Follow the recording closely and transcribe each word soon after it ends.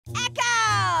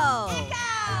Echo!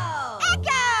 Echo!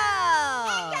 Echo!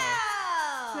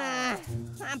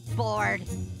 I'm bored.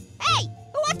 Hey,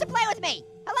 who wants to play with me?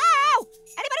 Hello?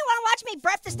 Anybody want to watch me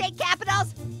burp the state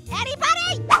capitals?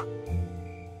 Anybody?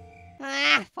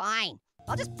 Fine.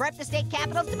 I'll just burp the state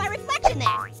capitals to my reflection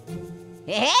there.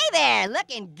 Hey there,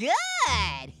 looking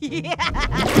good.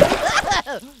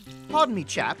 Pardon me,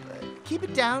 chap. Keep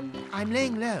it down. I'm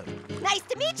laying low. Nice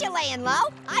to meet you, laying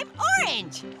low. I'm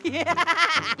Orange.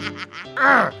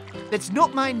 That's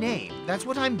not my name. That's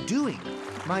what I'm doing.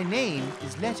 My name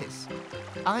is Lettuce.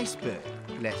 Iceberg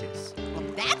lettuce. Well,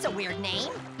 that's a weird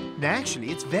name.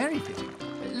 Actually, it's very fitting.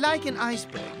 Like an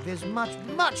iceberg, there's much,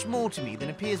 much more to me than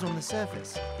appears on the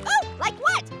surface. Oh, like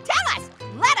what? Tell us.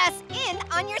 Let us in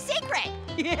on your secret.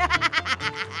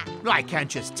 I can't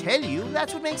just tell you.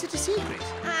 That's what makes it a secret.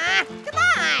 Come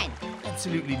on.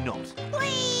 Absolutely not.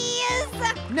 Please.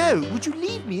 No, would you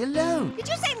leave me alone? Did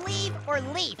you say leave or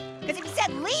leaf? Because if you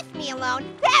said leave me alone,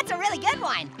 that's a really good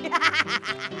one.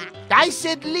 I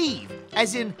said leave,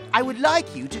 as in I would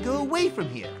like you to go away from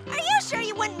here. Are you sure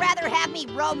you wouldn't rather have me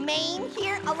remain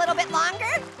here a little bit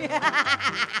longer?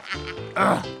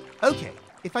 Okay,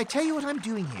 if I tell you what I'm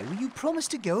doing here, will you promise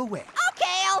to go away?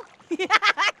 Kale. Get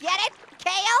it?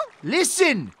 Kale?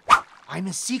 Listen! I'm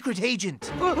a secret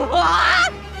agent.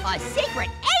 What? A secret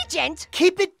agent?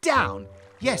 Keep it down.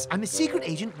 Yes, I'm a secret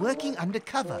agent working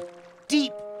undercover.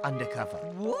 Deep undercover.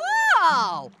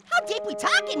 Whoa! How deep we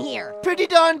talking here? Pretty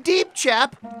darn deep,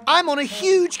 chap. I'm on a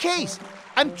huge case.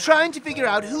 I'm trying to figure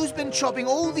out who's been chopping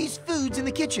all these foods in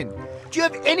the kitchen. Do you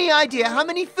have any idea how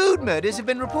many food murders have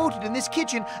been reported in this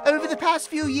kitchen over the past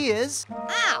few years?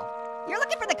 Ow! You're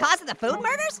looking for the cause of the food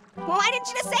murders? Well, why didn't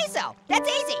you just say so? That's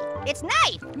easy. It's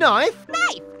knife. Knife?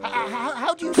 Knife.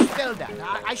 How do you spell that?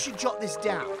 I should jot this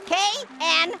down.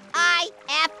 K-N-I-F-E.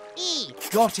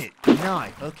 Got it.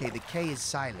 Knife. Okay, the K is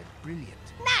silent.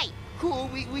 Brilliant. Knife. Cool,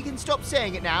 we can stop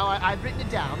saying it now. I've written it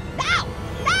down. No!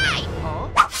 Knife! Huh?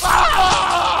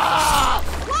 Wow!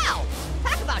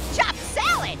 Talk about chopped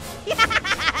salad!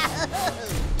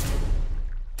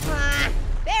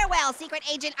 Farewell, Secret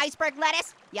Agent Iceberg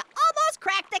Lettuce. You almost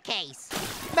cracked the case.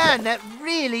 Man, that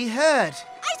really hurt.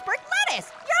 Iceberg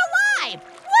Lettuce, you're alive!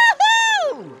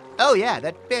 Woohoo! Oh yeah,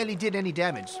 that barely did any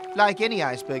damage. Like any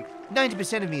iceberg,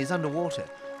 90% of me is underwater.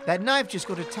 That knife just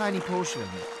got a tiny portion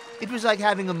of me. It was like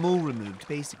having a mole removed,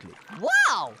 basically.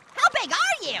 Whoa! How big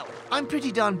are you? I'm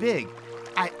pretty darn big.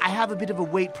 I have a bit of a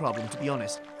weight problem, to be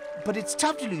honest. But it's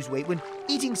tough to lose weight when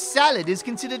eating salad is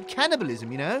considered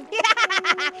cannibalism, you know?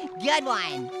 Good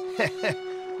one.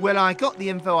 Well, I got the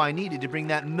info I needed to bring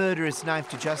that murderous knife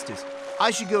to justice. I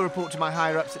should go report to my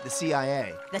higher-ups at the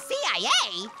CIA. The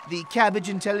CIA? The Cabbage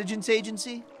Intelligence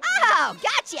Agency? Oh,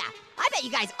 gotcha. I bet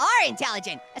you guys are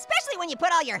intelligent, especially when you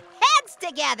put all your heads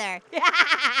together.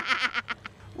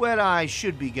 Well, I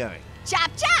should be going. Chop,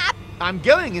 chop. I'm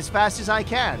going as fast as I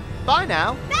can. Bye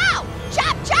now. No!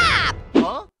 Chop, chop!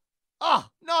 Huh? Oh,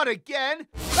 not again!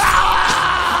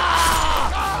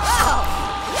 Oh,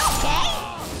 you okay?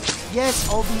 Yes,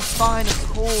 I'll be fine, of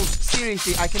course.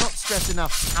 Seriously, I cannot stress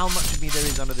enough how much of me there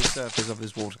is under the surface of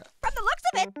this water. From the looks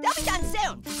of it, they'll be done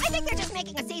soon. I think they're just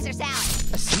making a Caesar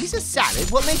salad. A Caesar salad?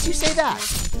 What makes you say that?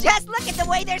 Just look at the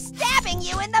way they're stabbing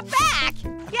you in the back.